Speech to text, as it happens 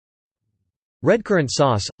Redcurrant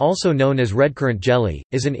sauce, also known as redcurrant jelly,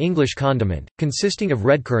 is an English condiment, consisting of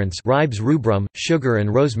redcurrants ribes rubrum, sugar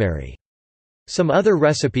and rosemary. Some other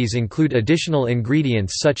recipes include additional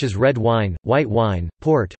ingredients such as red wine, white wine,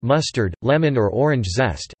 port, mustard, lemon or orange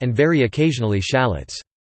zest, and very occasionally shallots.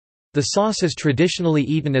 The sauce is traditionally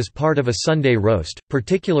eaten as part of a Sunday roast,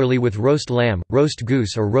 particularly with roast lamb, roast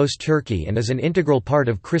goose or roast turkey, and is an integral part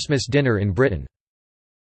of Christmas dinner in Britain.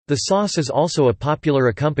 The sauce is also a popular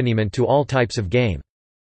accompaniment to all types of game.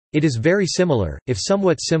 It is very similar, if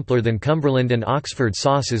somewhat simpler than Cumberland and Oxford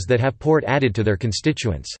sauces that have port added to their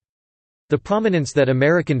constituents. The prominence that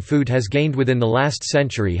American food has gained within the last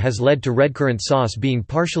century has led to redcurrant sauce being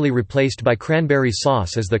partially replaced by cranberry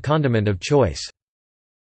sauce as the condiment of choice.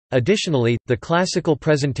 Additionally, the classical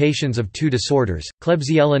presentations of two disorders,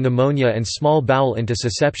 Klebsiella pneumonia and small bowel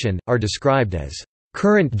intussusception, are described as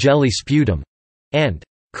currant jelly sputum and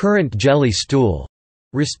currant jelly stool,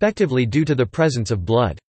 respectively, due to the presence of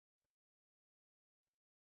blood.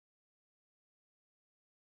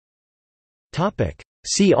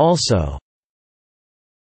 See also: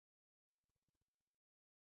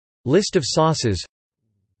 List of sauces,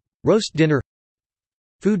 roast dinner,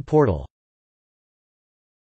 food portal.